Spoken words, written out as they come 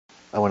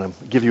I want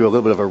to give you a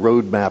little bit of a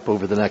roadmap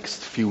over the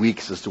next few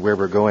weeks as to where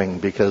we're going,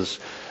 because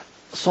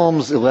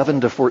Psalms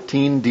 11 to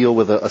 14 deal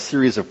with a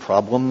series of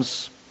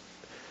problems.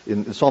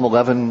 In Psalm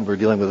 11, we're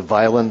dealing with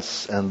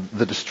violence and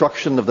the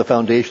destruction of the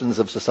foundations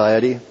of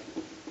society.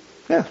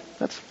 Yeah,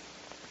 that's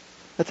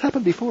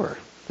happened before.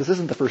 This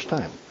isn't the first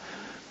time.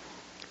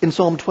 In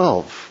Psalm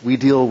 12, we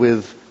deal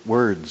with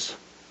words,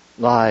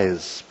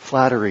 lies,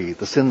 flattery,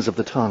 the sins of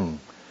the tongue.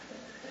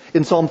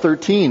 In Psalm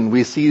 13,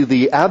 we see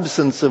the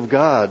absence of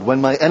God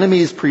when my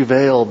enemies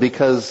prevail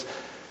because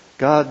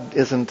God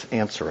isn't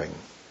answering.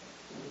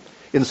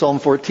 In Psalm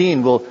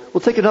 14, we'll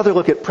take another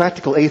look at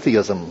practical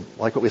atheism,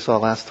 like what we saw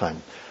last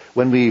time,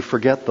 when we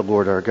forget the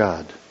Lord our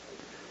God.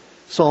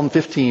 Psalm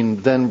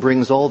 15 then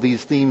brings all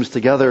these themes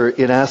together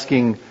in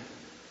asking,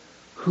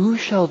 who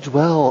shall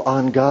dwell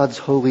on God's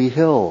holy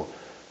hill?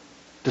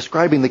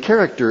 Describing the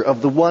character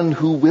of the one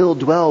who will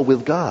dwell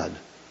with God.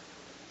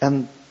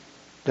 And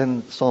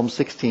then Psalm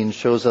 16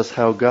 shows us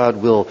how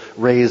God will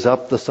raise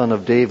up the Son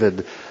of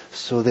David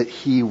so that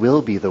he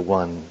will be the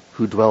one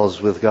who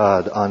dwells with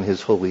God on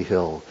his holy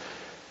hill.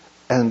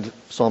 And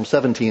Psalm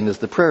 17 is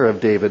the prayer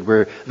of David,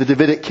 where the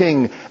Davidic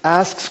king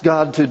asks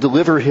God to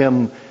deliver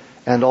him.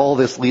 And all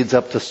this leads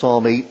up to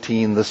Psalm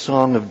 18, the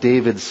song of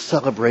David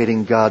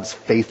celebrating God's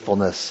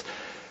faithfulness,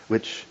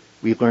 which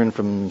we learn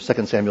from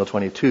 2 Samuel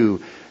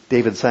 22.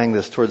 David sang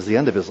this towards the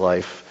end of his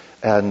life,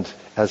 and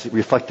as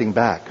reflecting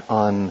back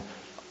on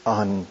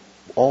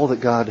all that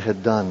God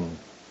had done.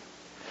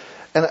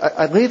 And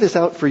I lay this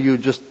out for you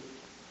just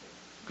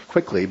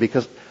quickly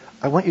because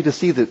I want you to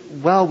see that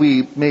while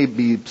we may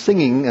be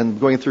singing and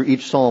going through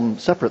each psalm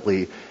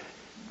separately,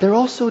 they're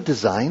also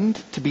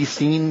designed to be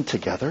seen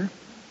together.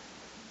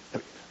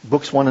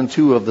 Books 1 and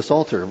 2 of the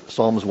Psalter,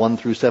 Psalms 1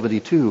 through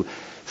 72,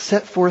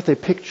 set forth a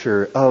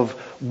picture of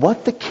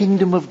what the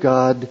kingdom of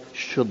God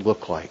should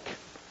look like.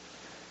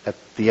 At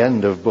the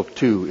end of Book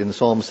 2, in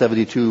Psalm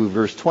 72,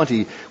 verse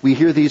 20, we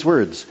hear these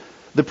words,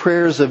 the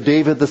prayers of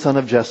David the son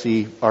of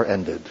Jesse are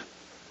ended.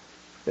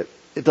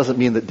 It doesn't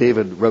mean that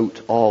David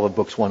wrote all of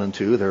Books 1 and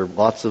 2. There are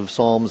lots of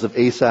Psalms of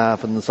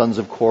Asaph and the sons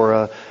of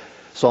Korah.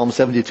 Psalm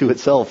 72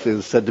 itself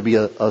is said to be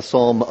a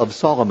psalm of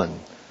Solomon.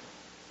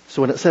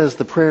 So when it says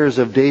the prayers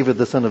of David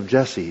the son of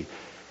Jesse,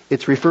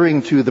 it's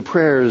referring to the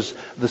prayers,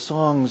 the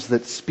songs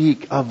that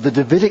speak of the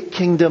Davidic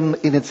kingdom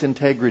in its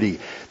integrity.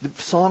 The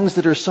songs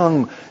that are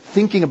sung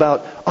thinking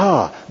about,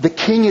 the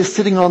king is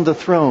sitting on the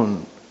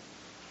throne.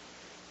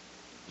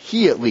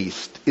 He at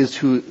least is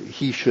who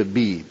he should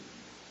be.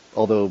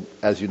 Although,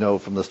 as you know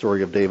from the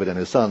story of David and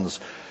his sons,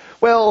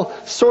 well,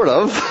 sort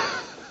of.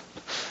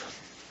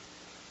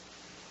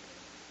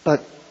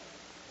 But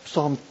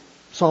Psalm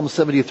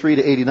 73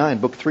 to 89,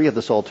 Book 3 of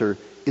the Psalter,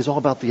 is all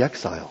about the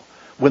exile.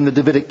 When the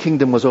Davidic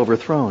kingdom was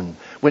overthrown,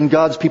 when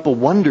God's people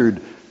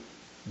wondered,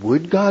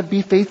 would God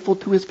be faithful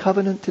to his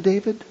covenant to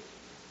David?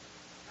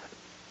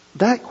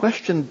 That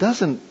question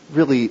doesn't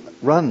really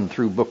run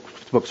through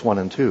Books 1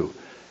 and 2.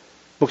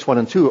 Books 1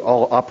 and 2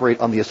 all operate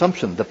on the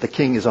assumption that the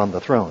king is on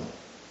the throne.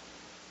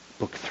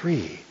 Book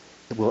 3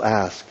 will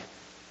ask,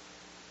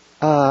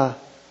 now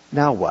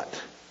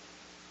what?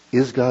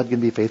 Is God going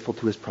to be faithful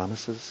to his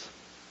promises?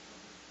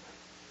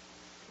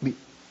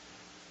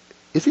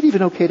 Is it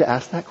even okay to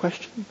ask that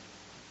question?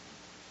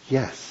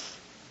 Yes,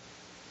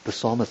 the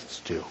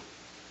psalmists do.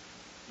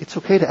 It's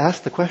okay to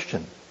ask the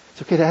question.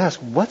 It's okay to ask,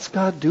 what's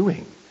God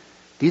doing?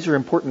 These are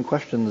important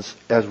questions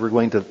as we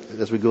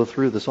go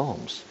through the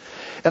Psalms.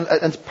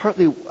 And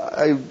partly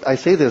I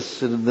say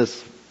this in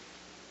this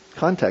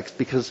context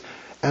because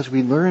as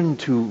we learn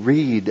to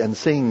read and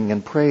sing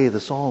and pray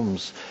the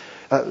Psalms,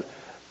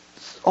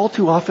 all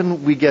too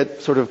often we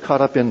get sort of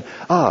caught up in,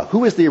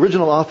 who is the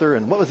original author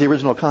and what was the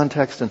original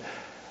context? And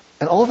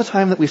all the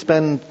time that we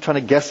spend trying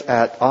to guess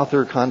at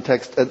author,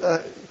 context,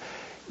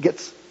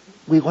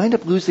 we wind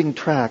up losing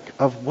track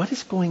of what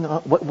is going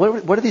on.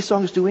 What are these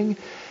songs doing?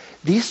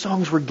 These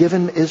songs were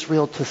given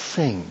Israel to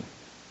sing.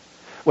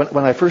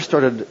 When I first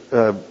started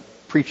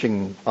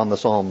preaching on the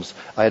Psalms,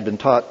 I had been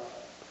taught,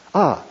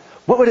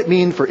 what would it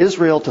mean for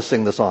Israel to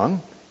sing the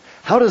song?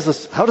 How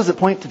does it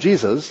point to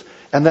Jesus?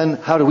 And then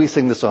how do we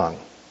sing the song?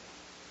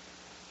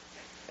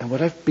 And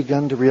what I've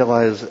begun to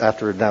realize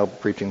after now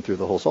preaching through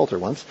the whole Psalter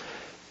once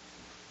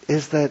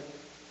is that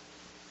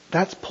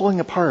that's pulling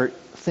apart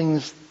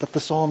things that the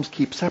Psalms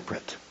keep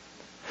separate.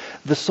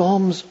 The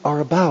Psalms are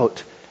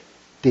about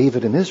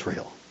David and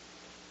Israel.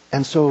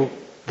 And so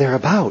they're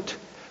about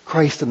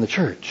Christ and the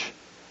church.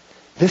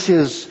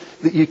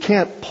 You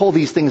can't pull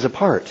these things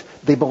apart.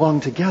 They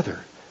belong together.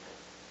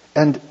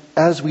 And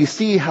as we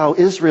see how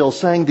Israel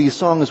sang these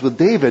songs with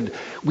David,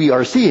 we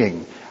are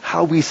seeing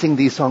how we sing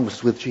these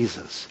songs with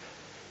Jesus.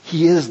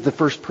 He is the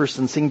first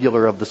person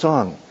singular of the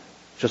song,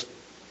 just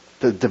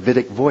the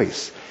Davidic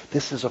voice.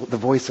 This is the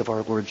voice of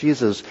our Lord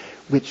Jesus,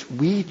 which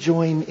we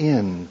join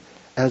in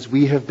as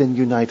we have been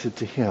united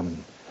to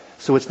him.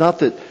 So it's not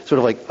that sort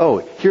of like,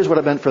 here's what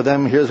it meant for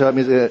them, here's what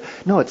it means.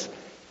 No, it's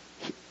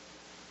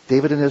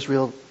David and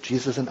Israel,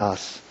 Jesus and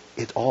us.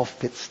 It all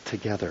fits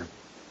together.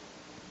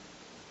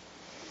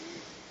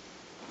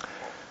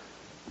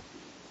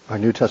 Our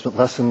New Testament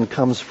lesson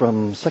comes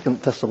from 2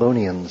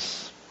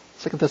 Thessalonians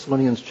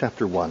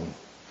chapter 1.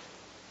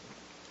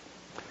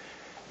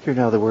 Hear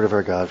now the word of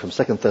our God from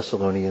 2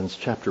 Thessalonians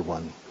chapter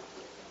 1.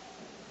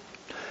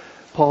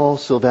 Paul,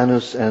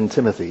 Silvanus, and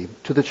Timothy,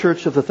 to the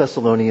church of the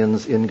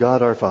Thessalonians in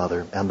God our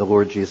Father and the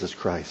Lord Jesus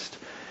Christ.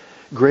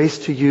 Grace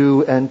to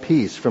you and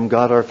peace from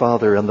God our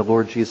Father and the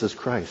Lord Jesus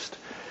Christ.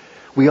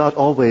 We ought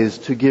always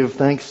to give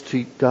thanks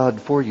to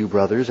God for you,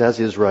 brothers, as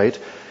is right,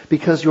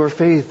 because your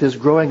faith is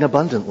growing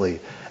abundantly,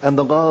 and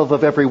the love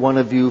of every one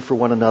of you for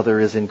one another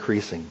is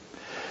increasing.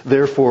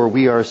 Therefore,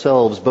 we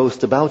ourselves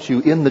boast about you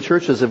in the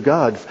churches of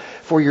God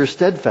for your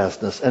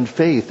steadfastness and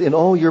faith in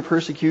all your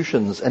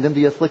persecutions and in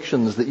the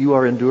afflictions that you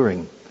are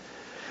enduring.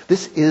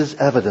 This is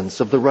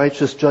evidence of the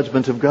righteous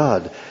judgment of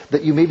God,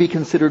 that you may be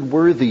considered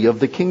worthy of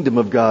the kingdom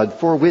of God,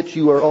 for which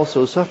you are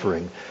also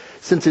suffering,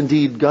 since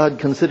indeed God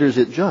considers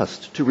it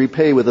just to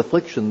repay with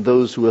affliction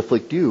those who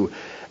afflict you,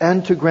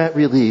 and to grant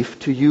relief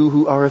to you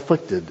who are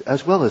afflicted,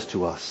 as well as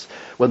to us,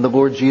 when the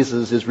Lord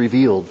Jesus is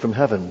revealed from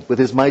heaven with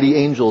his mighty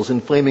angels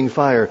in flaming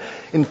fire,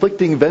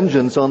 inflicting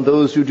vengeance on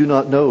those who do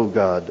not know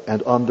God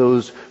and on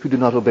those who do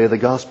not obey the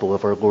gospel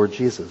of our Lord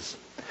Jesus.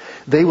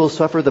 They will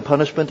suffer the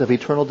punishment of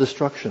eternal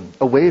destruction,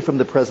 away from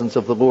the presence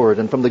of the Lord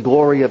and from the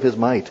glory of his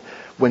might,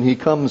 when he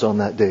comes on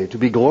that day, to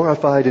be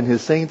glorified in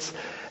his saints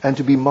and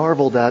to be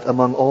marveled at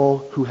among all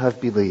who have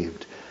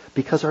believed,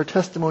 because our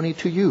testimony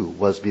to you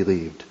was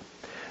believed.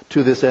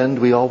 To this end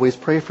we always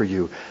pray for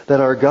you, that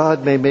our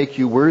God may make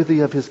you worthy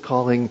of his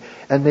calling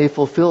and may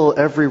fulfill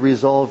every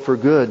resolve for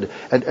good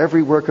and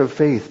every work of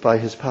faith by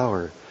his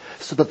power,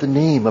 so that the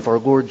name of our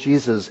Lord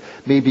Jesus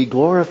may be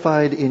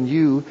glorified in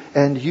you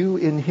and you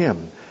in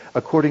him,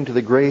 according to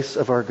the grace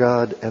of our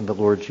God and the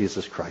Lord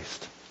Jesus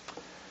Christ.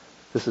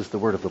 This is the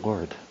word of the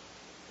Lord.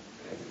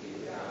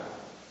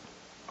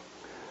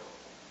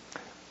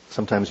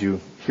 Sometimes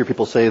you hear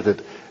people say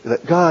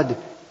that God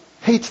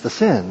hates the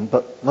sin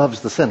but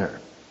loves the sinner.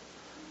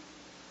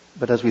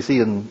 But as we see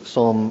in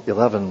Psalm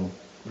 11,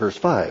 verse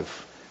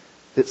 5,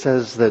 it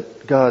says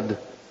that God,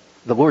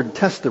 the Lord,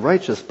 tests the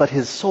righteous, but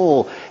his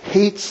soul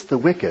hates the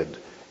wicked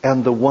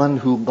and the one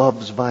who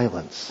loves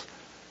violence.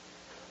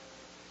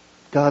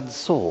 God's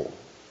soul,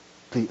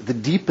 the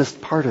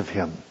deepest part of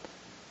him,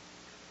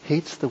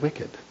 hates the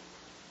wicked.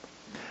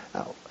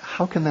 Now,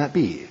 how can that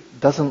be?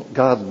 Doesn't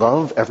God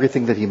love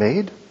everything that he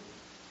made?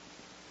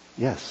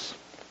 Yes.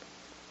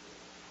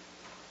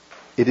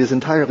 It is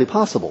entirely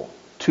possible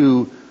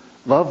to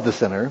love the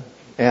sinner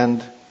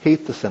and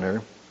hate the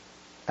sinner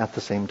at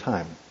the same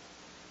time.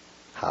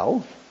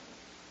 How?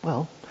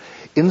 Well,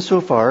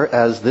 insofar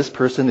as this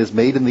person is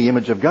made in the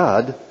image of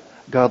God,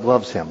 God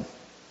loves him.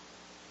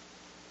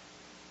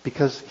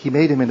 Because he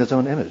made him in his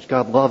own image.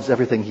 God loves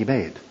everything he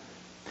made.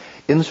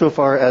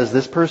 Insofar as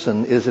this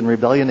person is in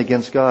rebellion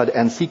against God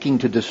and seeking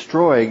to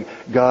destroy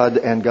God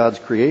and God's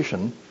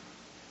creation,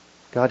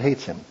 God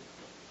hates him.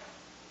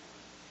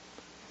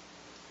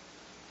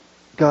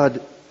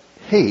 God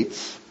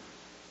hates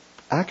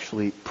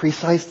actually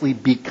precisely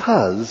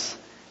because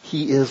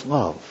he is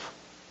love.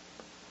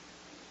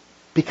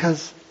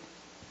 Because,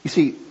 you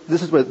see,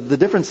 this is what the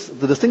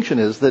distinction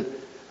is, that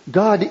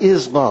God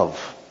is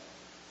love.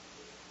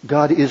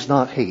 God is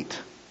not hate.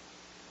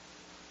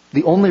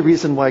 The only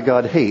reason why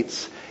God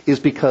hates is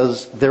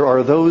because there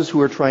are those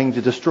who are trying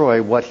to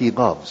destroy what he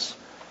loves.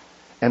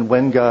 And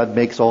when God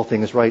makes all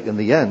things right in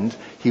the end,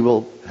 he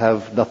will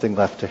have nothing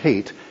left to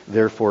hate.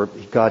 Therefore,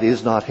 God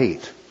is not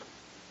hate,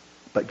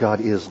 but God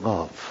is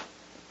love.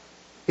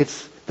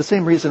 It's the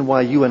same reason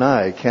why you and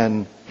I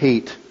can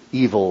hate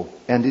evil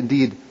and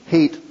indeed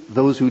hate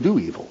those who do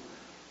evil.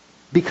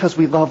 Because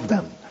we love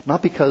them.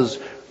 Not because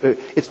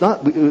it's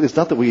not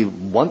that we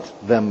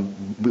want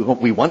them,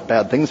 we want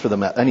bad things for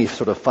them at any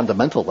sort of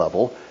fundamental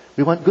level.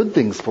 We want good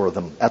things for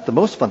them at the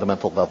most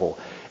fundamental level.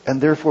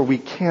 And therefore we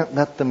can't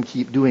let them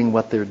keep doing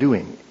what they're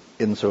doing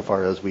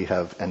insofar as we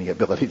have any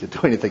ability to do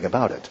anything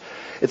about it.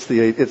 It's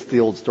the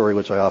old story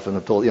which I often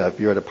have told.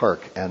 If you're at a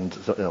park and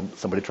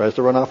somebody tries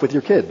to run off with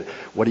your kid,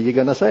 what are you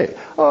going to say?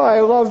 Oh, I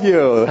love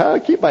you.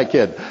 Keep my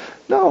kid.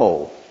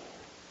 No,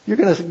 you're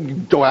going to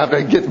go out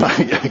and get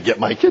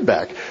my kid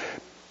back.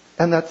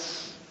 And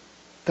that's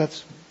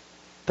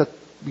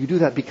you do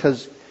that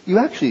because you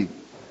actually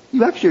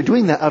are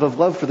doing that out of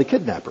love for the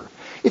kidnapper.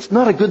 It's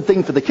not a good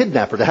thing for the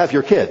kidnapper to have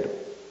your kid.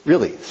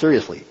 Really,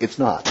 seriously, it's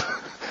not.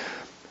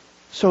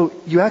 So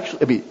you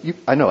actually,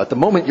 I know at the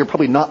moment you're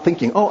probably not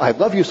thinking, oh, I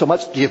love you so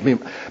much, give me.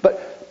 But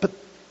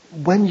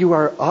when you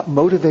are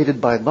motivated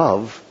by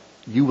love,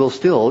 you will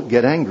still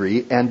get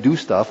angry and do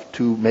stuff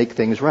to make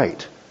things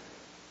right.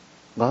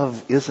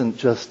 Love isn't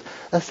just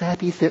a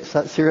sappy,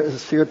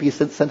 syrupy,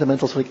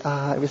 sentimental,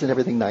 isn't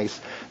everything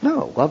nice?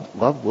 No,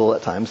 love will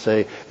at times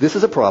say, this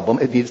is a problem,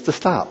 it needs to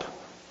stop.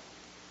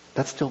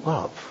 That's still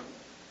love.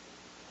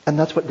 And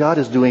that's what God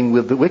is doing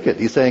with the wicked.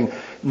 He's saying,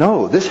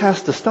 no, this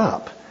has to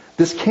stop.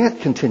 This can't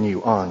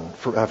continue on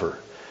forever.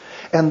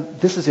 And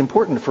this is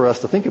important for us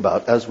to think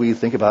about as we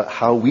think about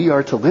how we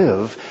are to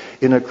live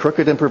in a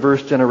crooked and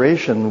perverse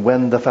generation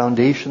when the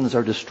foundations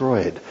are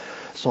destroyed.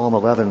 Psalm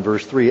 11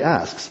 verse 3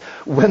 asks,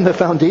 when the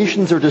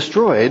foundations are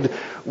destroyed,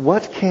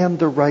 what can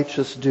the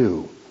righteous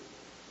do?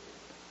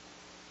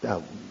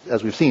 Now,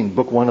 as we've seen,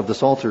 Book 1 of the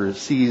Psalter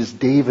sees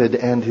David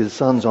and his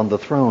sons on the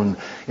throne.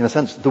 In a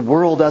sense, the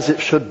world as it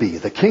should be.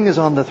 The king is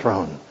on the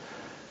throne.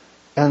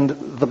 And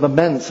the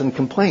laments and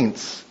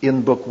complaints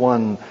in Book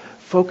 1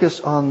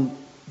 focus on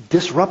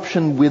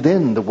disruption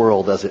within the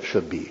world as it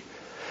should be.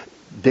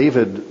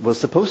 David was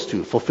supposed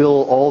to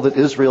fulfill all that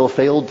Israel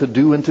failed to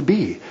do and to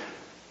be.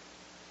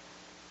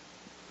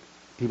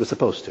 He was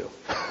supposed to.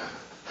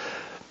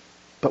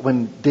 But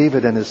when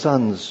David and his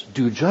sons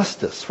do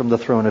justice from the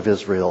throne of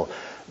Israel,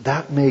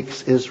 that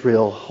makes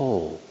Israel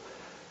whole.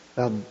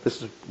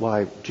 This is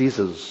why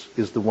Jesus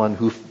is the one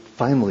who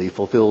finally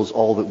fulfills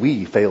all that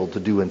we failed to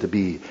do and to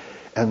be.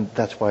 And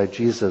that's why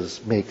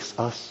Jesus makes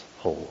us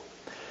whole.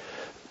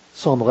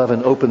 Psalm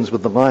 11 opens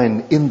with the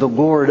line, in the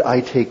Lord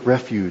I take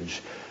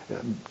refuge,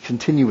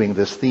 continuing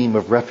this theme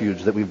of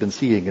refuge that we've been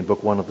seeing in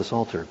Book 1 of the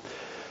Psalter.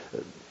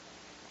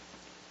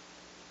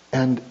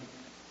 And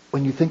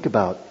when you think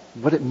about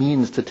what it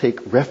means to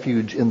take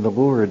refuge in the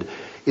Lord,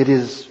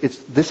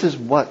 this is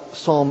what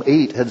Psalm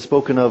 8 had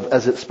spoken of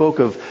as it spoke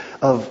of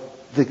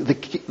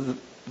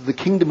the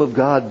kingdom of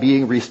God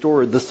being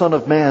restored, the Son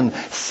of Man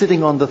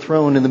sitting on the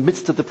throne in the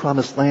midst of the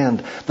promised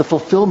land, the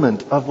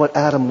fulfillment of what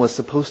Adam was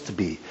supposed to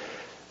be.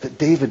 That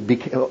David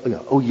became,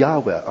 O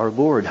Yahweh, our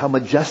Lord, how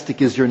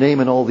majestic is your name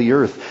in all the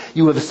earth.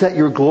 You have set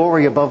your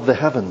glory above the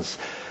heavens.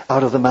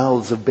 Out of the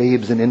mouths of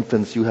babes and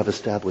infants you have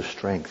established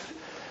strength.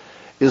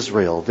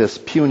 Israel, this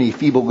puny,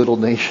 feeble little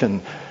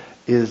nation,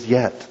 is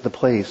yet the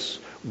place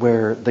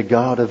where the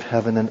God of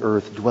heaven and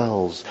earth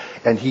dwells.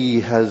 And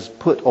he has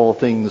put all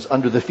things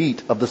under the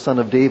feet of the Son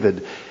of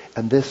David.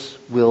 And this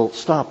will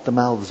stop the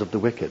mouths of the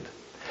wicked.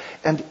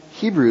 And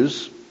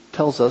Hebrews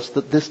tells us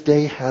that this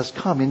day has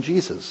come in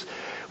Jesus.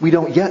 We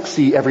don't yet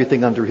see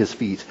everything under his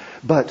feet,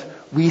 but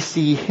we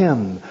see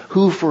him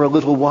who for a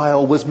little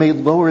while was made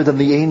lower than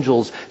the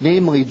angels,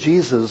 namely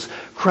Jesus,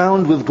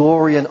 crowned with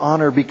glory and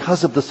honor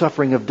because of the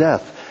suffering of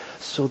death,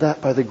 so that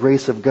by the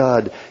grace of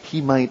God he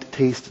might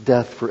taste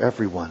death for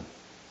everyone.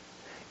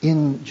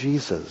 In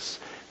Jesus,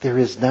 there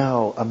is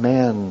now a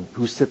man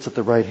who sits at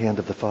the right hand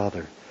of the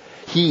Father.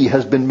 He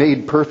has been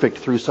made perfect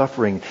through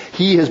suffering.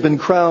 He has been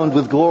crowned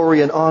with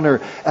glory and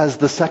honor as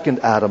the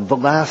second Adam, the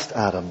last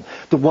Adam,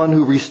 the one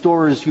who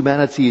restores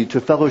humanity to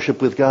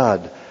fellowship with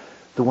God,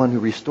 the one who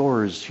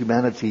restores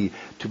humanity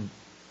to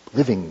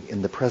living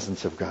in the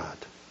presence of God.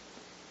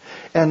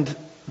 And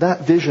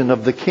that vision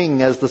of the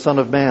king as the Son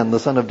of Man, the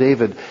Son of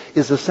David,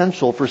 is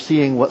essential for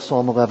seeing what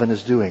Psalm 11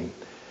 is doing.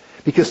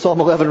 Because Psalm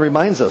 11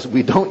 reminds us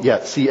we don't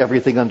yet see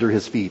everything under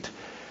his feet.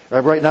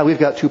 Right now we've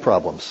got two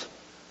problems.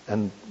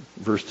 And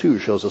verse 2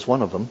 shows us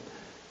one of them.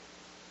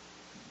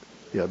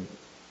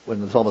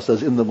 When the psalmist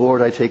says, in the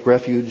Lord I take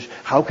refuge,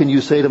 how can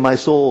you say to my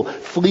soul,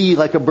 flee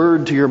like a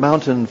bird to your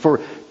mountain? For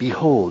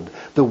behold,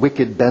 the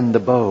wicked bend the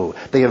bow.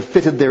 They have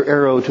fitted their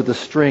arrow to the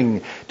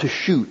string to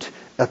shoot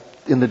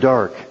in the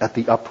dark at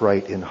the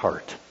upright in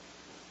heart.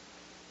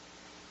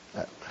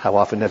 How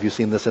often have you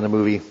seen this in a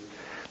movie?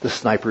 The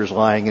sniper's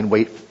lying in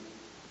wait,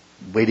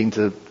 waiting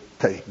to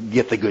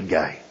get the good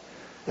guy.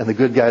 And the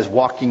good guy's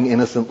walking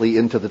innocently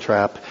into the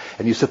trap,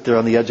 and you sit there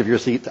on the edge of your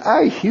seat.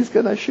 He's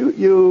going to shoot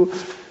you.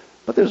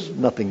 But there's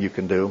nothing you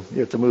can do.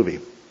 It's a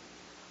movie.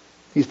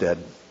 He's dead.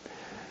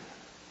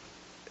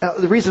 Now,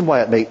 the reason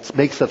why it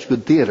makes such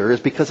good theater is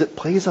because it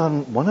plays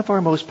on one of our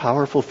most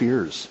powerful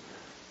fears,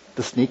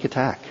 the sneak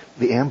attack,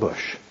 the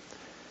ambush.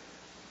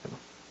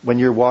 When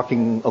you're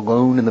walking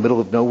alone in the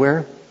middle of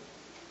nowhere,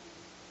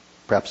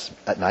 perhaps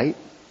at night,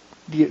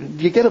 do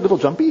you get a little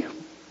jumpy?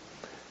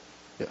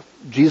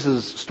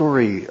 Jesus'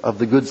 story of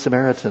the Good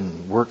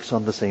Samaritan works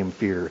on the same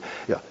fear.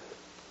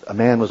 A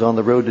man was on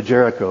the road to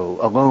Jericho,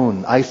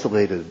 alone,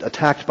 isolated,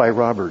 attacked by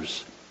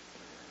robbers.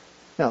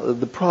 Now,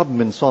 the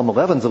problem in Psalm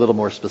 11 is a little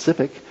more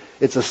specific.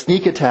 It's a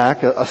sneak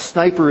attack, a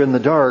sniper in the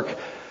dark,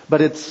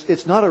 but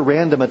it's not a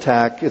random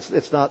attack.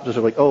 It's not just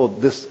like,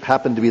 this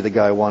happened to be the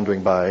guy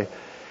wandering by.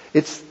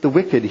 It's the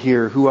wicked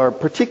here who are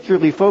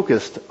particularly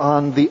focused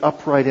on the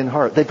upright in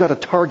heart. They've got a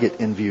target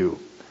in view.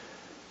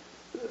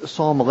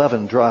 Psalm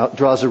 11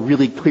 draws a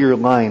really clear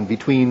line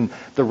between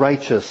the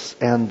righteous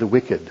and the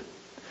wicked.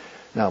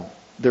 Now,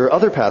 there are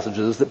other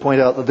passages that point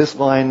out that this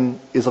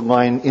line is a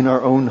line in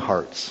our own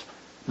hearts.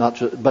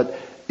 But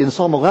in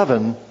Psalm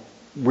 11,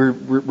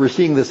 we're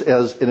seeing this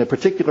as in a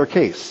particular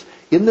case.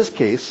 In this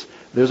case,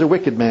 there's a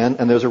wicked man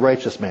and there's a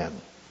righteous man.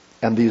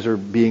 And these are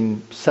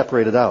being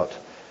separated out.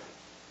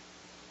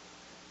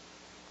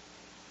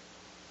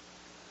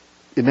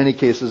 In many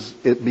cases,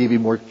 it may be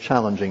more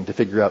challenging to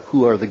figure out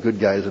who are the good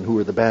guys and who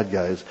are the bad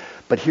guys.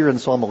 But here in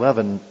Psalm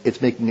 11,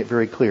 it's making it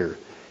very clear.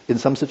 In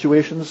some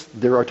situations,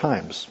 there are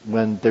times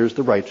when there's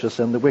the righteous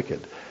and the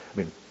wicked.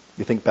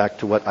 You think back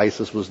to what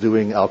ISIS was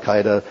doing,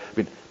 Al-Qaeda,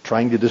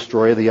 trying to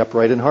destroy the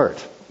upright in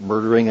heart,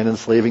 murdering and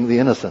enslaving the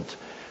innocent.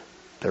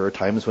 There are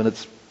times when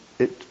it's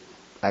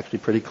actually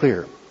pretty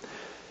clear.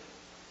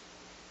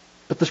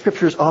 But the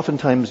scriptures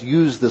oftentimes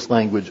use this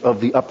language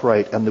of the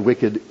upright and the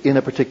wicked in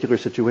a particular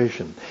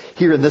situation.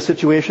 Here in this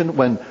situation,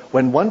 when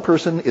one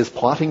person is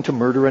plotting to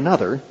murder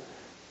another,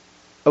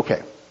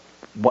 okay,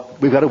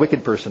 we've got a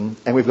wicked person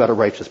and we've got a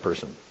righteous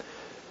person.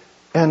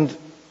 And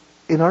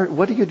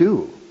what do you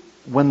do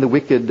when the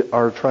wicked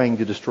are trying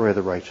to destroy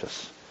the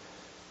righteous?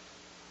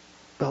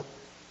 Well,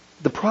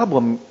 the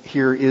problem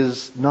here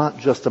is not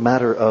just a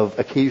matter of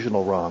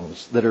occasional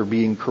wrongs that are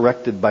being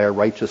corrected by a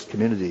righteous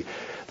community.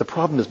 The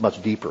problem is much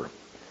deeper.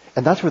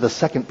 And that's where the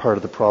second part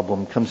of the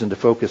problem comes into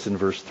focus in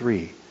verse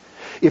 3.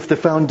 If the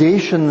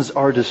foundations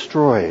are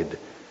destroyed,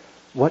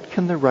 what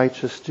can the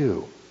righteous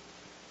do?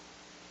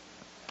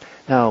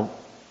 Now,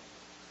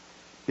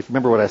 if you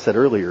remember what I said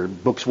earlier,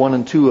 books 1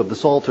 and 2 of the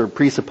Psalter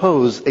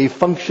presuppose a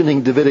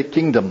functioning Davidic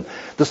kingdom.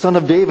 The Son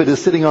of David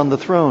is sitting on the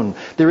throne.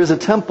 There is a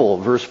temple,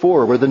 verse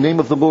 4, where the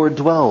name of the Lord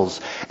dwells.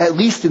 At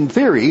least in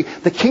theory,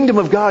 the kingdom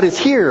of God is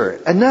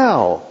here and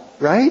now,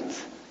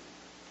 right?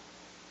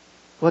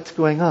 What's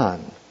going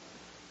on?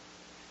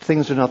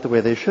 Things are not the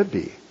way they should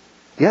be.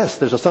 Yes,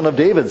 there's a Son of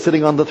David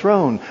sitting on the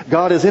throne.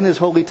 God is in his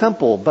holy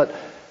temple, but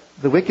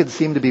the wicked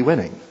seem to be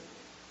winning.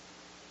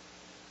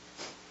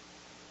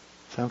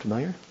 Sound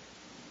familiar?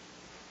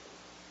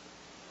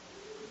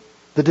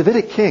 The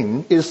Davidic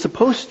king is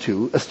supposed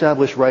to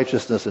establish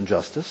righteousness and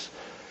justice.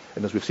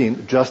 And as we've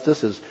seen,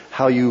 justice is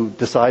how you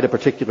decide a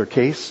particular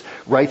case.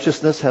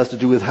 Righteousness has to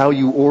do with how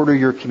you order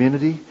your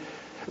community.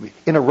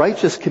 In a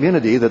righteous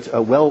community that's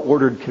a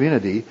well-ordered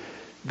community,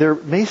 there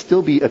may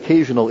still be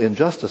occasional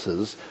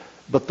injustices,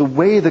 but the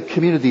way the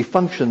community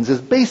functions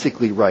is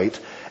basically right,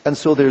 and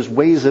so there's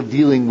ways of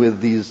dealing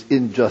with these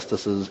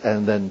injustices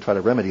and then try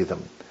to remedy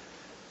them.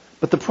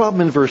 But the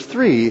problem in verse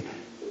 3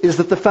 is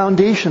that the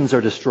foundations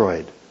are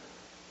destroyed.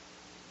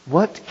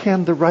 What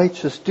can the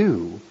righteous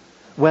do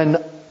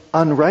when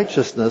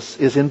unrighteousness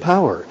is in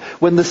power?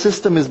 When the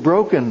system is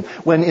broken?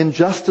 When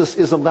injustice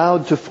is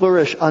allowed to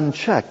flourish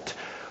unchecked?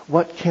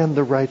 What can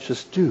the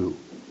righteous do?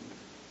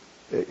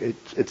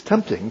 It's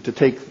tempting to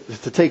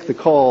take the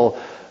call,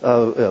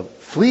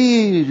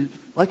 flee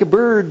like a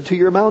bird to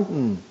your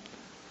mountain.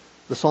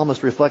 The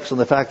psalmist reflects on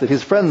the fact that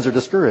his friends are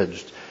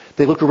discouraged.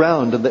 They look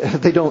around and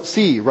they don't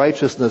see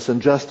righteousness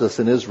and justice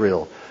in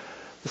Israel.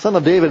 The Son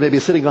of David may be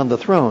sitting on the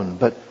throne,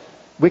 but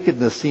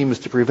wickedness seems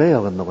to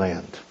prevail in the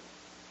land.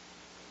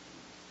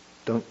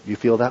 Don't you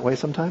feel that way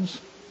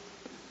sometimes?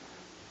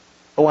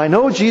 Oh, I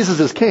know Jesus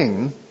is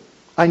king.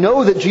 I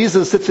know that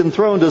Jesus sits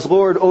enthroned as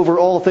Lord over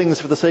all things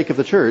for the sake of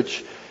the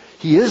church.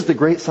 He is the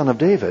great Son of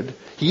David.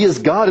 He is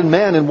God and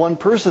man in one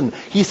person.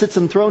 He sits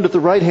enthroned at the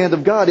right hand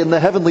of God in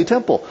the heavenly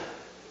temple.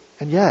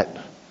 And yet,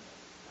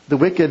 the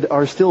wicked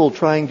are still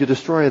trying to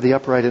destroy the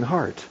upright in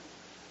heart.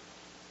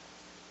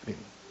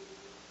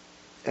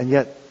 And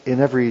yet, in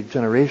every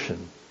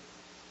generation,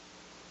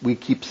 we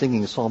keep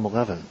singing Psalm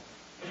 11.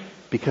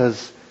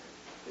 Because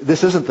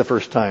this isn't the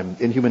first time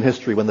in human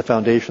history when the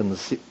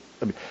foundations...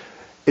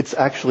 it's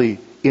actually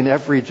in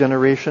every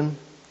generation.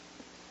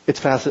 It's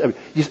fascinating.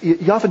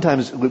 You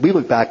oftentimes, we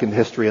look back in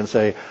history and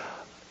say,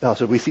 oh,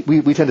 so we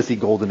tend to see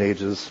golden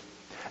ages.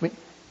 I mean,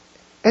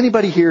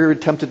 anybody here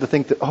tempted to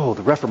think that, oh,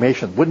 the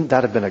Reformation, wouldn't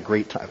that have been a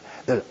great time?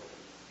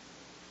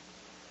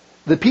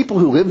 The people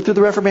who lived through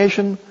the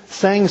Reformation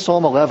sang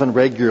Psalm 11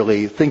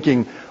 regularly,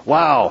 thinking,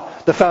 wow,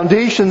 the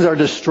foundations are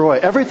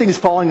destroyed. Everything's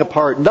falling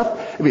apart.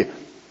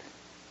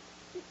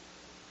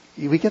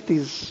 We get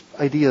these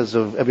ideas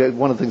of,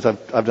 one of the things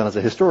I've done as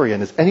a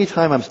historian is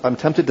anytime I'm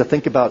tempted to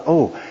think about,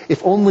 oh,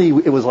 if only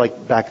it was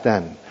like back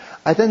then.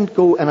 I then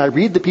go and I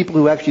read the people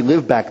who actually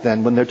lived back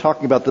then when they're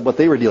talking about what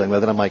they were dealing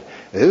with, and I'm like,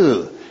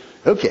 ooh,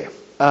 okay.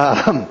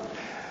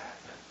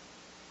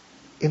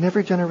 In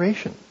every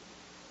generation,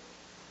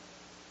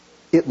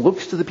 it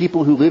looks to the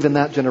people who live in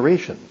that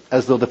generation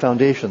as though the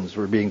foundations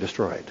were being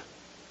destroyed.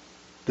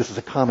 This is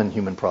a common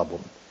human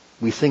problem.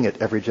 We sing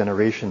it every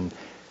generation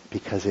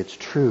because it's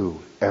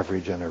true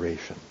every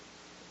generation.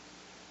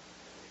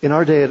 In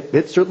our day,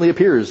 it certainly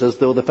appears as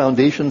though the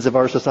foundations of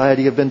our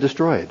society have been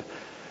destroyed.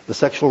 The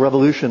sexual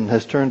revolution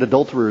has turned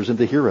adulterers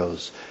into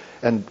heroes,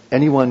 and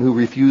anyone who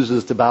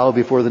refuses to bow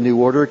before the new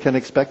order can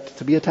expect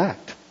to be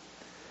attacked.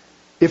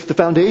 If the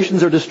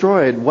foundations are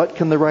destroyed, what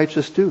can the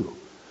righteous do?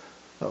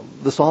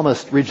 The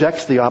psalmist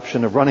rejects the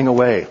option of running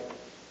away.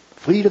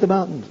 Flee to the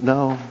mountains.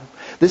 No,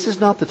 this is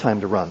not the time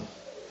to run.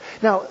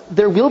 Now,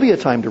 there will be a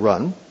time to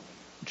run.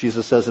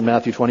 Jesus says in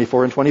Matthew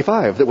 24 and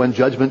 25 that when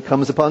judgment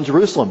comes upon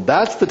Jerusalem,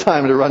 that's the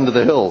time to run to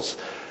the hills.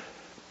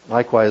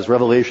 Likewise,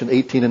 Revelation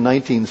 18 and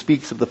 19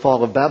 speaks of the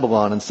fall of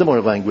Babylon in similar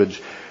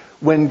language.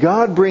 When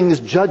God brings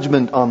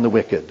judgment on the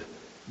wicked,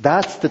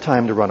 that's the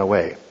time to run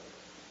away.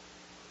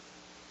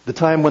 The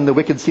time when the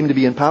wicked seem to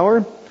be in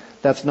power,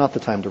 that's not the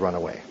time to run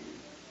away.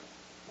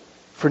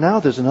 For now,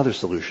 there's another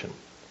solution.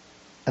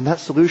 And that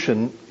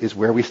solution is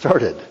where we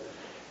started.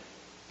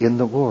 In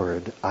the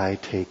Lord, I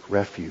take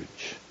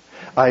refuge.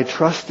 I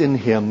trust in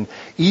Him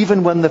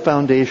even when the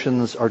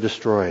foundations are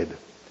destroyed.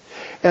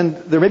 And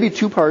there may be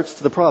two parts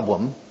to the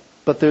problem,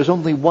 but there's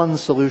only one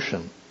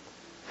solution.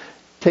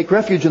 Take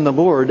refuge in the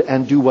Lord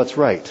and do what's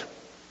right.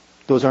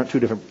 those aren't two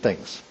different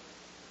things.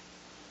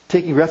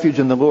 Taking refuge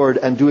in the Lord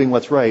and doing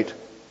what's right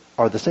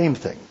are the same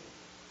thing.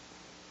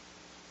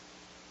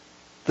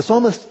 The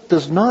psalmist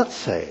does not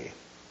say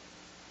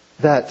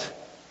that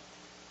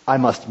I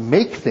must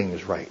make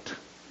things right,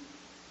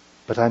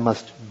 but I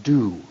must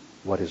do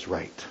what is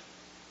right.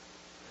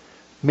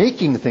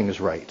 Making things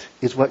right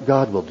is what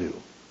God will do.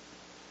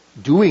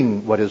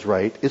 Doing what is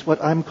right is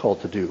what I'm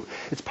called to do.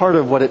 It's part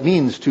of what it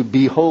means to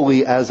be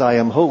holy as I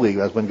am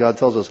holy, as when God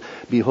tells us,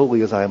 be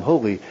holy as I am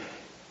holy,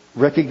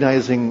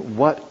 recognizing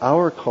what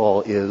our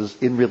call is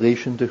in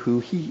relation to who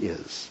He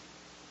is.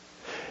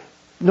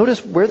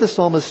 Notice where the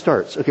psalmist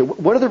starts. Okay,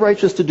 what are the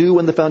righteous to do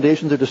when the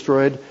foundations are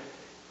destroyed?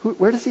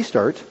 Where does he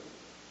start?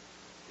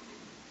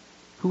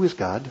 Who is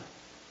God?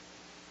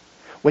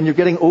 When you're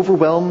getting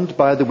overwhelmed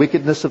by the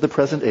wickedness of the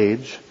present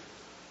age,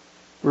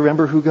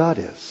 remember who God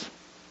is.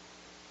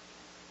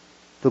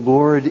 The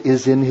Lord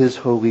is in His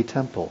holy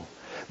temple.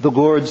 The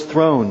Lord's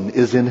throne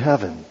is in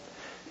heaven.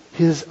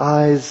 His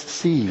eyes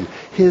see.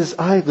 His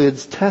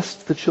eyelids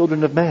test the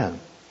children of man.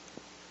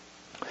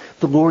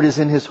 The Lord is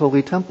in His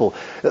holy temple.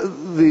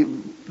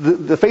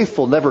 The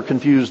faithful never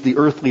confuse the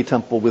earthly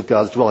temple with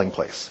God's dwelling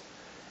place.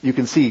 You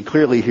can see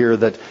clearly here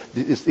that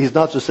He's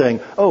not just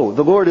saying, oh,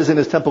 the Lord is in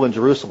His temple in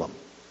Jerusalem.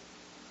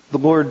 The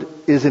Lord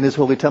is in His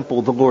holy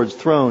temple. The Lord's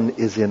throne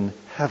is in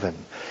heaven.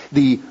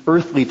 The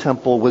earthly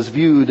temple was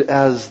viewed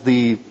as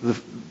the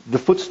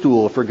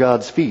footstool for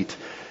God's feet.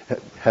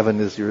 Heaven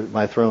is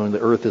my throne,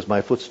 the earth is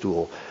my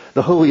footstool.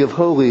 The Holy of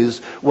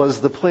Holies was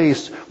the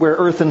place where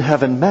earth and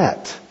heaven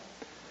met.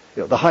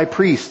 The high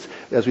priest,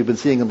 as we've been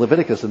seeing in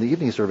Leviticus in the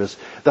evening service,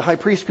 the high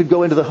priest could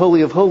go into the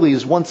Holy of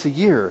Holies once a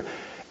year.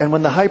 And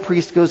when the high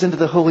priest goes into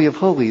the Holy of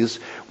Holies,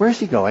 where is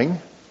he going?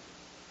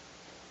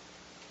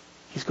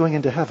 He's going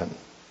into heaven.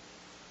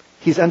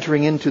 He's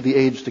entering into the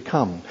age to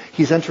come.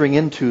 He's entering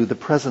into the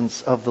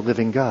presence of the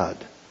living God.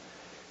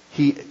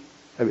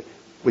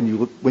 When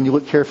you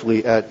look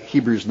carefully at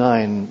Hebrews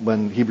 9,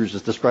 when Hebrews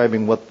is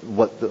describing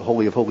what the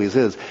Holy of Holies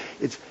is,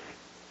 it's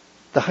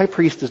the high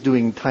priest is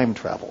doing time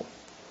travel.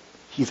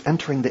 He's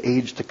entering the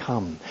age to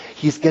come.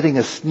 He's getting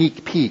a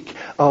sneak peek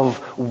of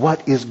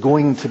what is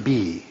going to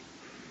be.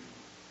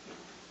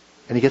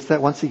 And he gets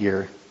that once a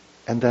year,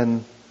 and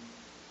then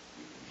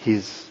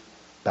he's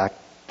back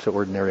to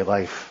ordinary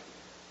life.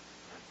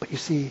 But you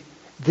see,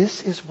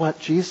 this is what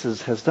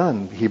Jesus has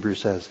done,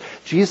 Hebrews says.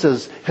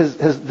 Jesus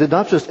did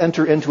not just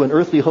enter into an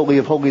earthly Holy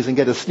of Holies and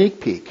get a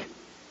sneak peek.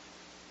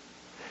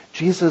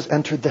 Jesus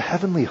entered the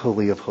heavenly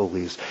Holy of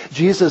Holies.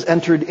 Jesus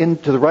entered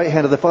into the right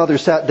hand of the Father,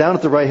 sat down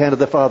at the right hand of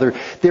the Father.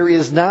 There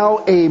is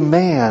now a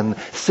man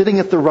sitting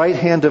at the right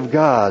hand of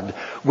God,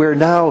 where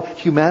now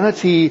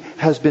humanity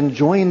has been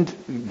joined,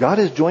 God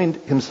has joined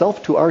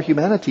Himself to our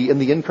humanity in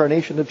the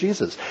incarnation of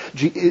Jesus.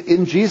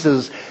 In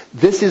Jesus,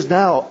 this is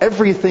now,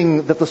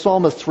 everything that the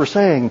psalmists were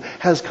saying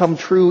has come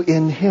true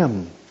in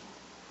Him.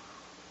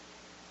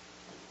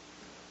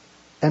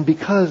 And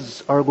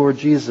because our Lord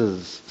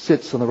Jesus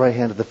sits on the right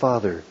hand of the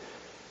Father,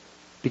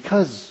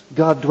 because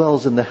God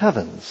dwells in the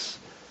heavens,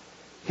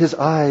 His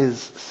eyes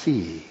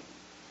see.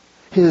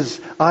 His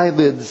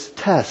eyelids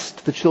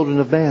test the children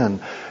of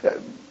man.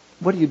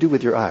 What do you do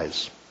with your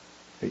eyes?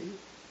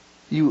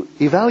 You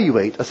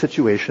evaluate a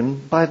situation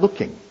by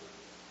looking.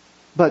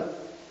 But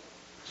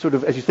sort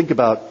of as you think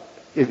about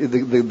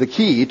the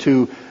key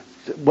to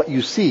what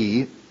you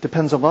see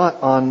depends a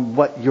lot on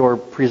what your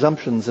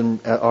presumptions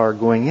are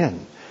going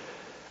in.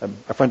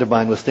 A friend of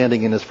mine was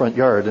standing in his front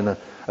yard and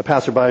a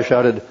passerby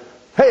shouted,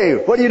 "Hey,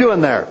 what are you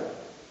doing there?"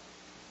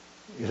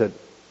 He said,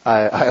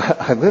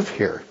 I live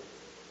here.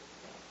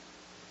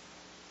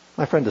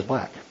 My friend is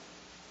black.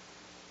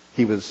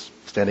 He was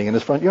standing in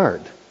his front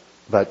yard,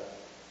 but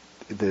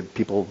the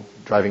people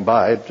driving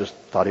by just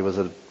thought he was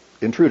an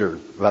intruder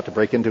about to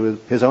break into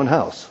his own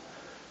house.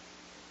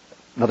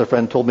 Another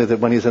friend told me that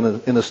when he's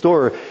in a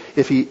store,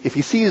 if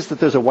he sees that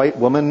there's a white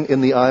woman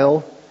in the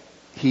aisle,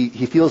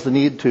 he feels the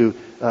need to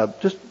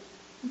just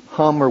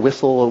hum or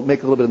whistle or make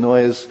a little bit of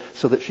noise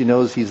so that she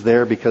knows he's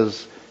there,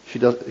 because he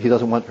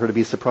doesn't want her to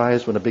be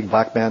surprised when a big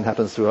black man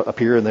happens to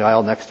appear in the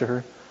aisle next to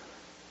her.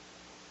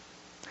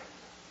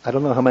 I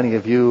don't know how many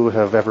of you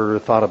have ever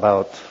thought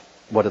about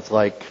what it's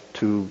like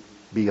to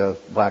be a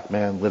black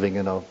man living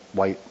in a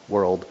white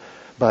world,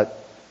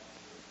 but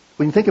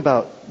when you think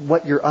about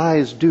what your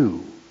eyes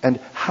do and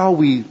how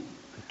we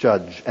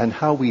judge and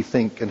how we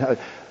think, and how,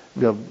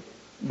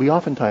 we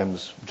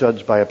oftentimes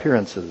judge by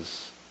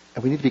appearances,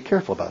 and we need to be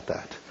careful about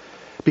that.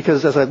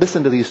 Because as I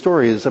listened to these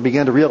stories, I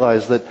began to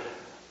realize that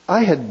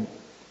I had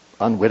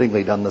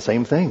unwittingly done the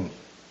same thing.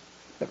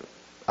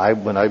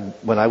 When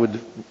I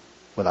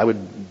would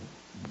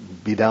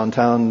be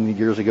downtown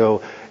years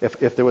ago,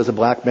 if there was a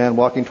black man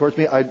walking towards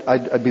me,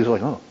 I'd be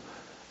like, oh,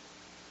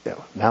 yeah,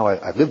 now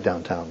I live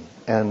downtown.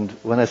 And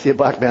when I see a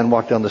black man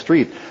walk down the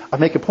street, I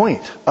make a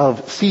point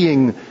of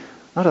seeing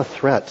not a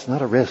threat,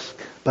 not a risk,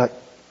 but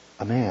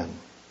a man.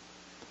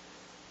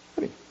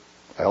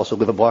 I also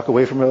live a block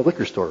away from a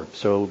liquor store,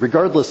 so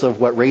regardless of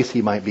what race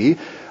he might be,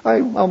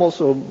 I'm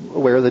also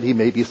aware that he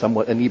may be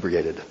somewhat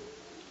inebriated.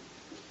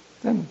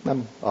 And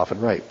I'm often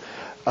right.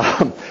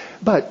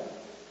 But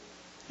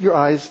your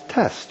eyes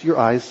test, your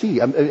eyes see.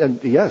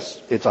 And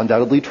yes, it's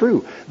undoubtedly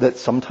true that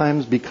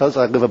sometimes because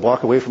I live a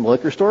block away from a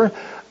liquor store,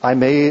 I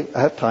may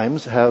at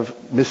times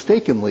have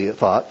mistakenly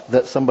thought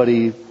that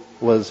somebody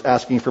was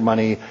asking for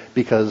money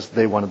because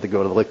they wanted to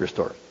go to the liquor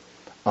store.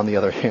 On the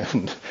other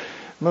hand,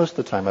 most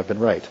of the time I've been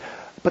right.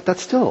 But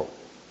that's still,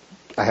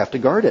 I have to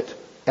guard it.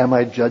 Am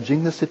I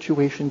judging the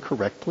situation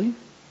correctly?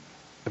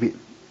 I mean,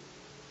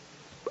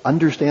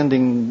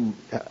 understanding,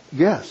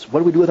 yes. What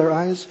do we do with our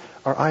eyes?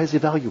 Our eyes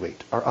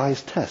evaluate. Our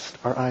eyes test.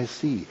 Our eyes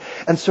see.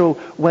 And so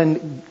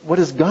what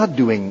is God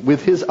doing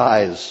with his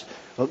eyes?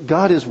 Well,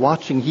 God is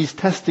watching. He's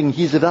testing.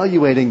 He's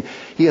evaluating.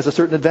 He has a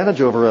certain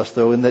advantage over us,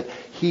 though, in that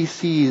he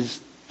sees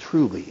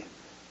truly.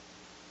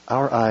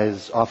 Our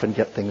eyes often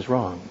get things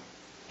wrong.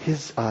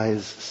 His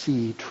eyes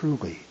see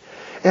truly.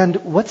 And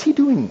what's he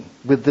doing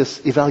with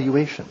this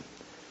evaluation?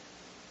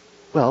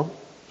 Well,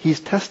 he's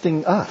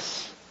testing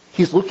us.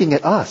 He's looking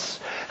at us.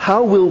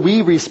 How will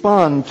we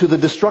respond to the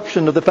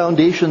destruction of the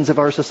foundations of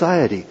our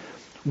society?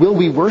 Will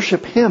we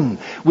worship him?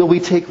 Will we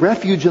take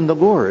refuge in the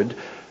Lord?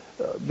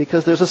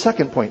 Because there's a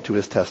second point to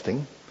his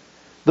testing.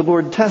 The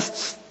Lord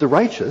tests the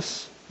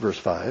righteous, verse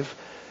 5,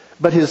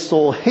 but his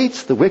soul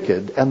hates the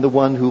wicked and the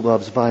one who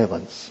loves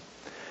violence.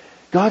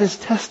 God is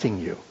testing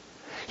you.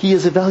 He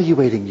is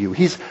evaluating you.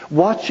 He's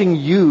watching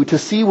you to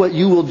see what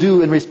you will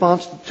do in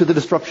response to the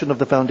destruction of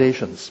the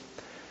foundations.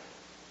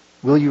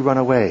 Will you run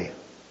away?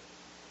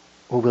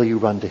 Or will you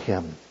run to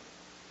him?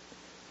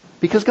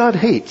 Because God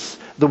hates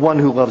the one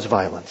who loves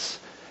violence.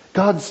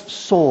 God's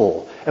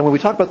soul. And when we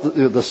talk about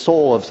the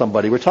soul of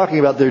somebody, we're talking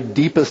about their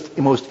deepest,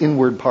 most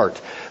inward part.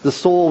 The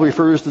soul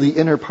refers to the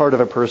inner part of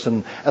a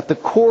person. At the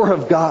core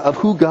of God, of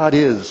who God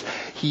is,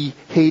 he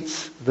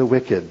hates the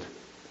wicked.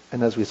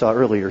 And as we saw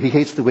earlier, he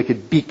hates the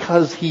wicked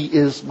because he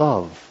is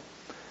love.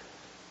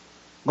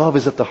 Love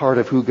is at the heart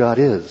of who God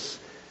is.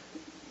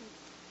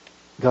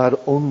 God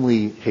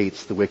only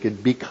hates the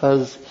wicked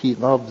because he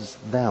loves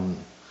them.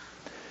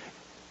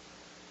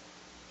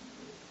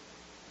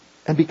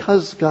 And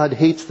because God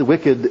hates the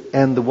wicked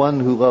and the one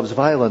who loves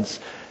violence,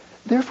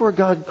 therefore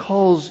God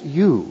calls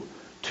you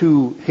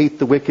to hate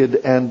the wicked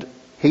and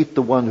hate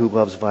the one who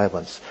loves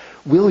violence.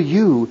 Will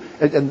you?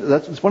 And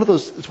it's one of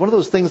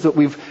those things that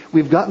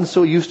we've gotten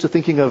so used to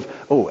thinking of.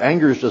 Oh,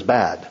 anger is just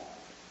bad.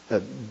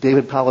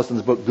 David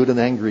Powlison's book, Good and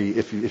Angry.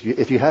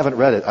 If you haven't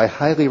read it, I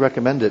highly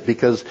recommend it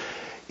because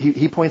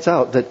he points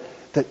out that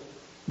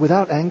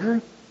without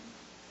anger,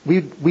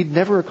 we'd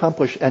never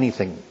accomplish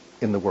anything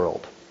in the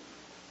world.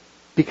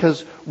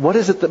 Because what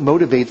is it that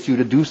motivates you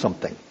to do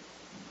something?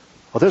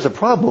 Well, there's a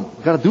problem.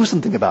 We've got to do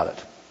something about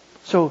it.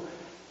 So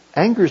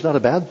anger is not a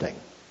bad thing.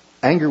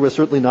 Anger was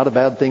certainly not a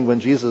bad thing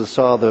when Jesus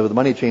saw the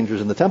money changers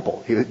in the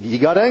temple. He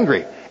got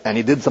angry, and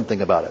he did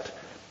something about it.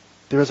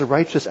 There is a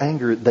righteous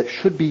anger that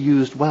should be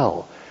used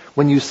well.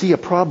 When you see a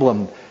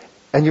problem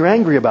and you're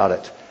angry about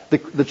it,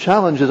 the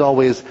challenge is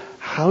always,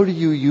 how do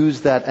you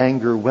use that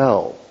anger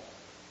well,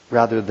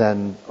 rather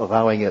than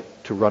allowing it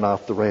to run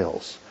off the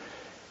rails?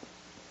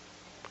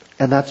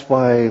 And that's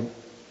probably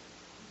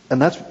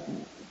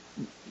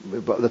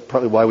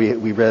why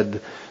we read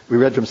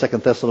from 2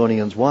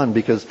 Thessalonians 1,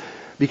 because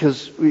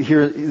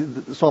here,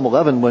 Psalm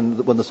 11,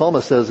 when the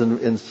psalmist says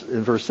in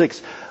verse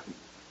 6,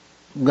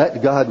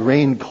 let God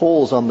rain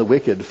coals on the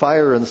wicked,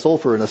 fire and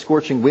sulfur and a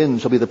scorching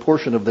wind shall be the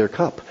portion of their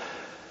cup.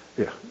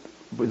 Yeah.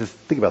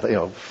 Think about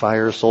that,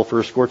 fire,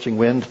 sulfur, scorching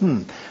wind.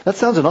 That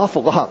sounds an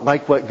awful lot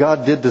like what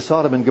God did to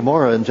Sodom and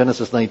Gomorrah in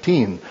Genesis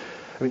 19.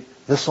 I mean,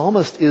 the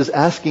psalmist is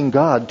asking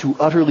God to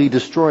utterly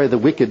destroy the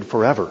wicked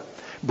forever.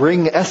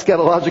 Bring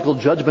eschatological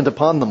judgment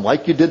upon them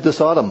like you did to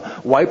Sodom.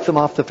 Wipe them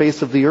off the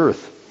face of the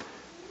earth.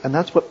 And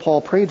that's what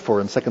Paul prayed for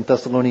in 2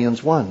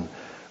 Thessalonians 1,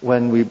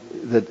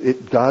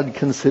 God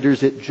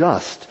considers it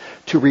just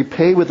to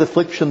repay with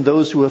affliction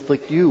those who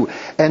afflict you,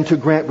 and to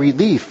grant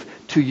relief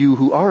to you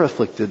who are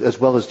afflicted, as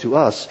well as to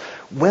us,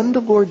 when the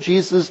Lord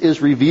Jesus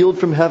is revealed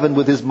from heaven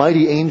with his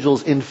mighty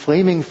angels in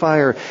flaming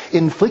fire,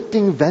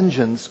 inflicting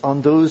vengeance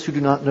on those who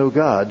do not know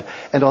God,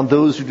 and on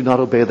those who do not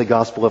obey the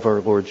gospel of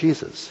our Lord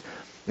Jesus.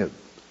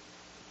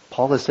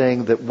 Paul is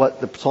saying that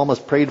what the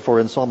psalmist prayed for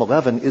in Psalm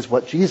 11 is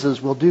what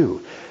Jesus will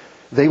do.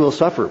 They will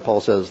suffer,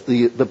 Paul says,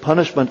 the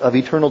punishment of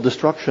eternal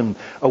destruction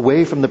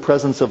away from the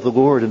presence of the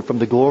Lord and from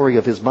the glory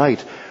of his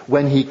might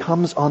when he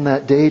comes on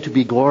that day to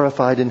be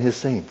glorified in his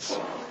saints.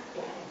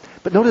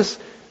 But notice,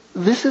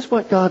 this is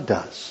what God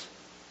does.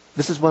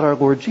 This is what our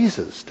Lord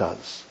Jesus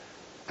does.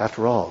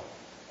 After all,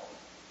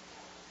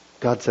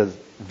 God says,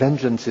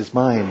 vengeance is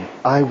mine,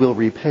 I will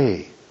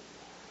repay.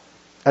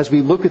 As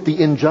we look at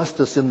the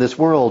injustice in this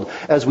world,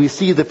 as we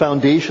see the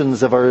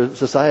foundations of our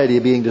society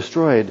being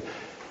destroyed,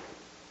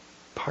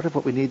 part of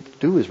what we need to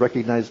do is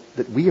recognize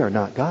that we are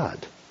not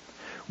God.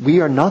 We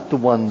are not the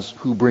ones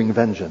who bring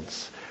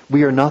vengeance.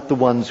 We are not the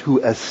ones who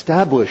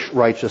establish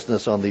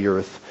righteousness on the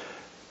earth.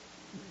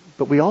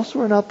 But we also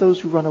are not those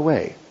who run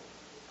away.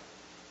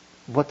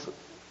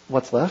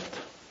 What's left?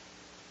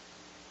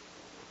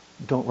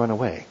 Don't run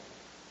away.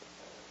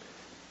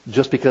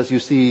 Just because you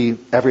see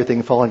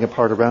everything falling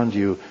apart around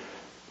you,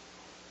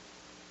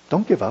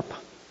 don't give up.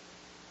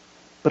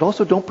 But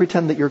also don't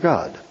pretend that you're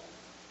God.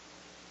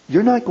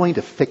 You're not going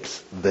to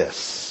fix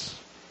this.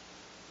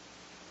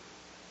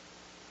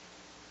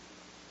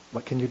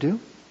 What can you do?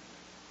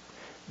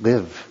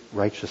 Live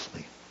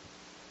righteously.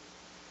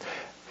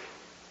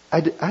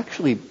 I'd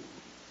actually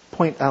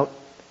point out,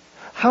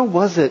 how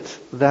was it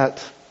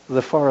that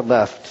the far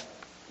left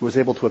was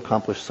able to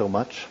accomplish so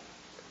much?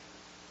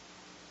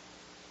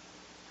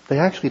 They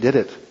actually did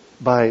it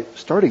by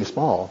starting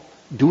small,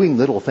 doing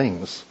little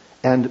things,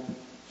 and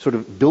sort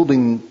of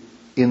building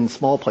in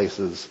small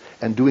places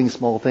and doing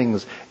small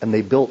things, and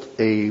they built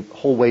a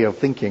whole way of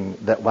thinking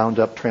that wound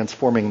up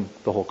transforming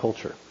the whole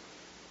culture.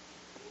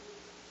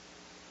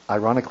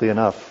 Ironically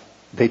enough,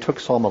 they took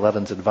Psalm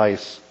 11's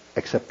advice,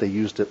 except they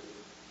used it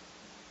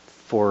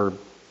for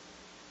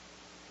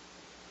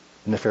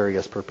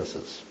nefarious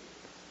purposes.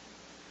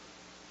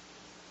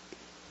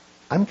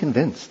 I'm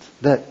convinced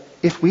that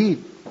if we're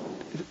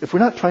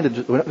not trying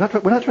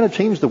to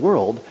change the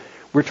world,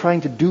 we're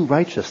trying to do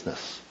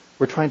righteousness.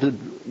 We're trying to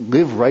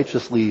live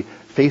righteously,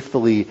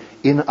 faithfully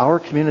in our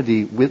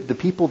community with the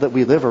people that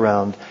we live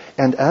around.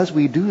 And as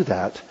we do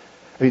that,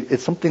 I mean,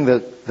 it's something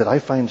that I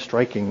find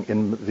striking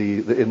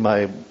in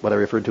my what I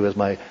referred to as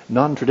my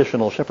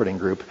non-traditional shepherding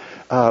group,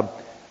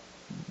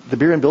 the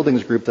Beer and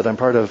Buildings group that I'm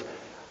part of.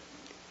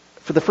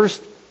 For the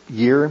first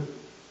year,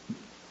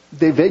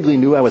 they vaguely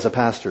knew I was a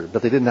pastor,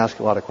 but they didn't ask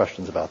a lot of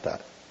questions about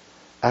that.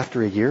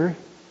 After a year,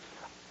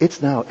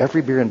 it's now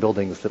every Beer and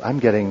Buildings that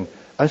I'm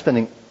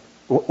spending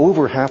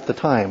over half the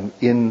time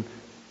in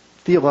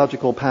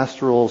theological,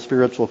 pastoral,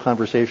 spiritual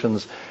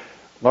conversations,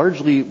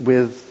 largely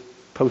with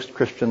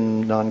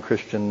post-Christian,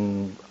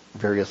 non-Christian,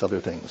 various other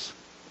things.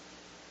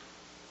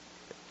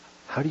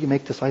 How do you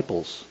make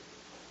disciples?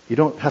 You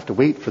don't have to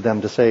wait for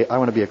them to say, I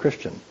want to be a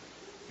Christian.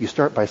 You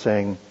start by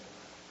saying,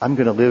 I'm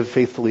going to live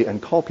faithfully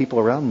and call people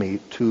around me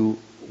to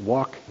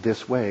walk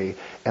this way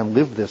and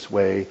live this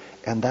way,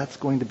 and that's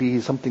going to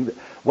be something that,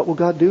 what will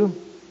God do?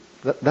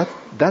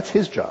 That's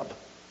His job.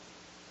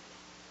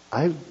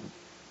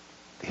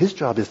 His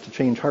job is to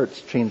change hearts,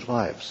 change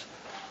lives.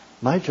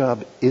 My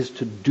job is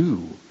to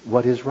do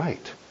what is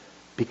right.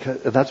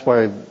 Because that's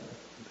why,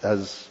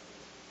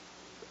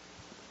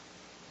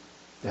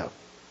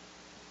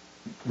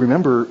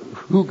 remember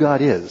who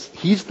God is.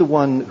 He's the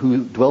one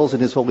who dwells in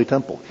His holy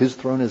temple. His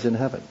throne is in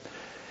heaven.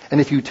 And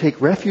if you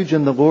take refuge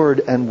in the Lord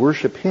and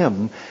worship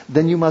Him,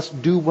 then you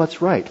must do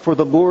what's right. For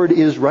the Lord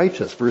is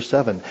righteous, verse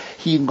 7.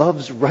 He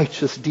loves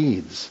righteous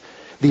deeds.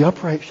 The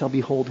upright shall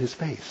behold His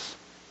face.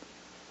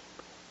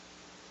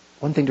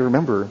 One thing to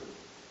remember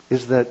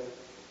is that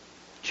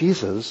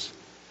Jesus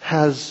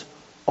has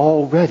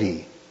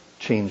already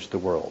changed the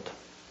world.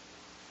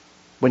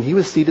 When He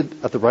was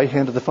seated at the right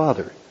hand of the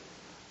Father,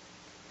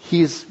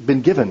 He's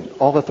been given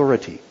all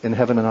authority in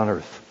heaven and on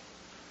earth.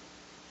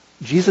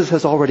 Jesus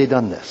has already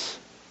done this.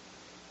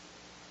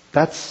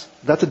 That's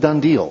a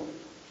done deal.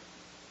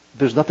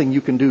 There's nothing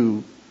you can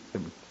do.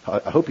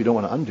 I hope you don't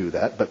want to undo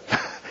that, but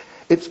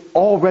it's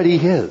already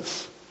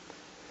His.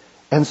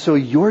 And so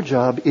your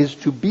job is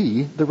to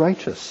be the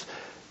righteous,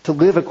 to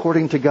live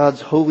according to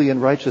God's holy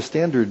and righteous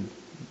standard,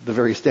 the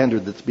very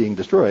standard that's being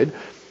destroyed.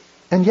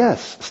 And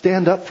yes,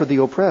 stand up for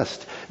the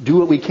oppressed. Do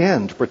what we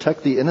can to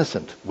protect the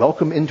innocent.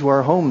 Welcome into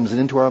our homes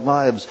and into our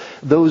lives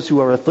those who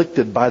are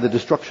afflicted by the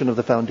destruction of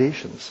the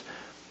foundations.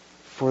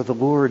 For the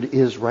Lord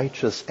is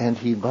righteous and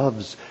He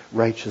loves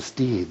righteous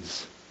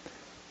deeds.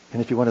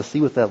 And if you want to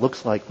see what that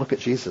looks like, look at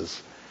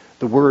Jesus.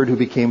 The Word who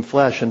became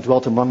flesh and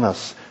dwelt among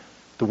us.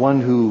 The one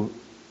who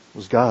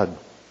was God,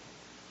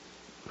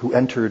 who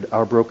entered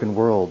our broken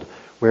world,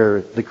 where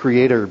the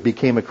Creator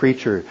became a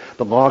creature,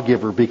 the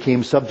lawgiver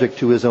became subject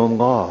to His own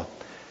law.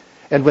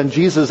 And when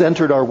Jesus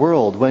entered our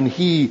world, when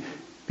He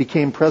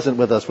became present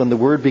with us, when the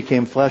Word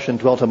became flesh and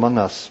dwelt among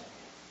us,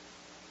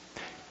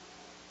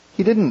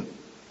 He didn't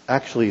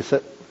actually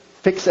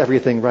fix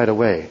everything right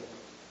away.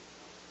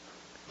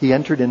 He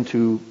entered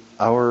into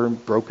our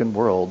broken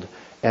world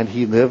and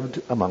He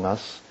lived among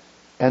us.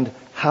 And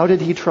how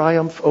did He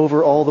triumph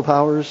over all the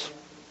powers?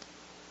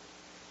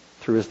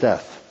 Through His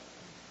death.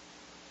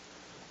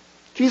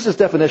 Jesus'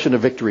 definition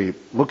of victory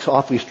looks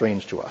awfully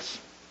strange to us.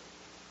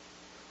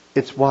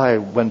 It's why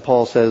when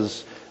Paul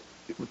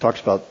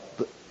talks about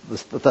the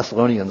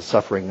Thessalonians'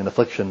 suffering and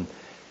affliction,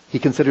 he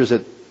considers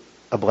it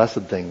a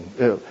blessed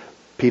thing.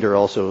 Peter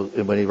also,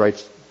 when he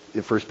writes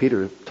in 1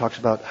 Peter, talks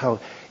about how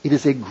it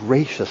is a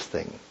gracious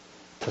thing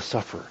to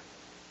suffer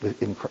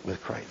with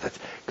Christ.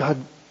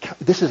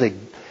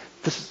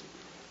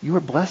 You are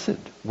blessed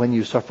when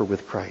you suffer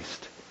with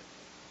Christ.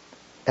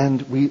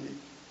 And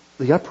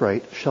the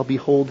upright shall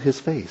behold His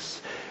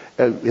face.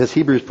 As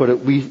Hebrews put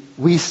it,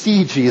 we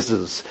see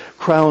Jesus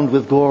crowned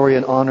with glory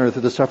and honor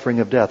through the suffering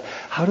of death.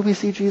 How do we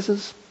see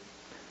Jesus?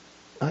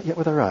 Not yet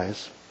with our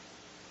eyes.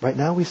 Right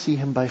now we see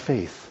Him by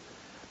faith.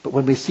 But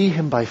when we see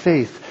Him by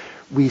faith,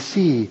 we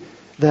see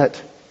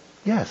that,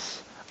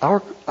 yes,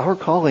 our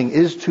calling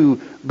is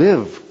to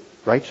live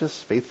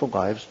righteous, faithful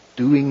lives,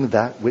 doing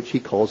that which He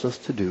calls us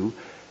to do,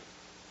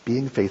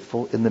 being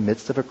faithful in the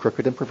midst of a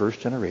crooked and perverse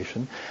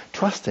generation,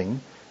 trusting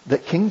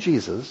that King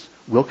Jesus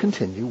will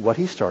continue what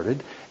he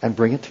started and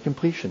bring it to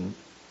completion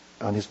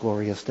on his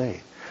glorious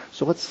day.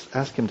 So let's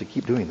ask him to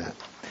keep doing that.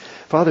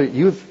 Father,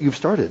 you've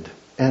started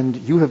and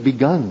you have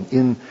begun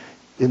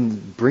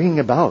in bringing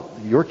about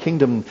your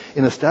kingdom,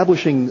 in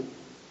establishing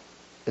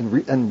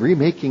and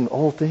remaking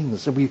all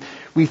things. And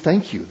we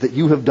thank you that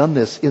you have done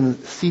this in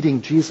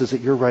seating Jesus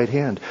at your right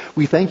hand.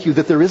 We thank you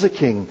that there is a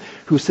king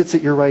who sits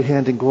at your right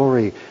hand in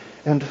glory.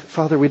 And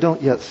Father, we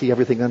don't yet see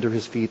everything under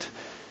his feet.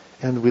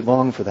 And we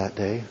long for that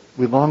day.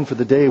 We long for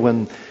the day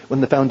when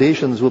the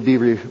foundations will be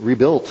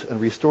rebuilt and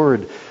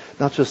restored.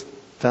 Not just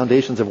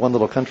foundations of one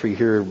little country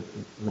here in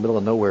the middle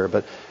of nowhere,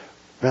 but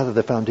rather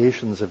the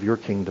foundations of your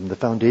kingdom, the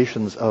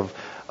foundations of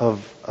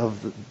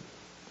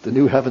the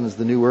new heavens,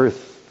 the new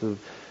earth,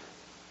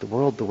 the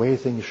world the way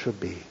things should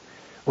be.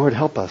 Lord,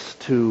 help us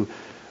to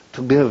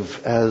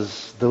live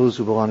as those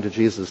who belong to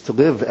Jesus, to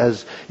live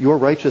as your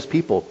righteous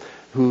people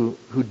who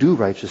do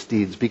righteous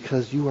deeds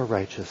because you are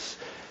righteous.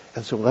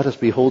 And so let us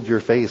behold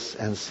your face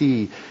and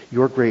see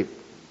your great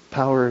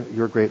power,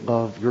 your great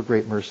love, your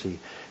great mercy.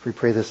 We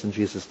pray this in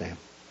Jesus' name.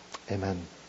 Amen.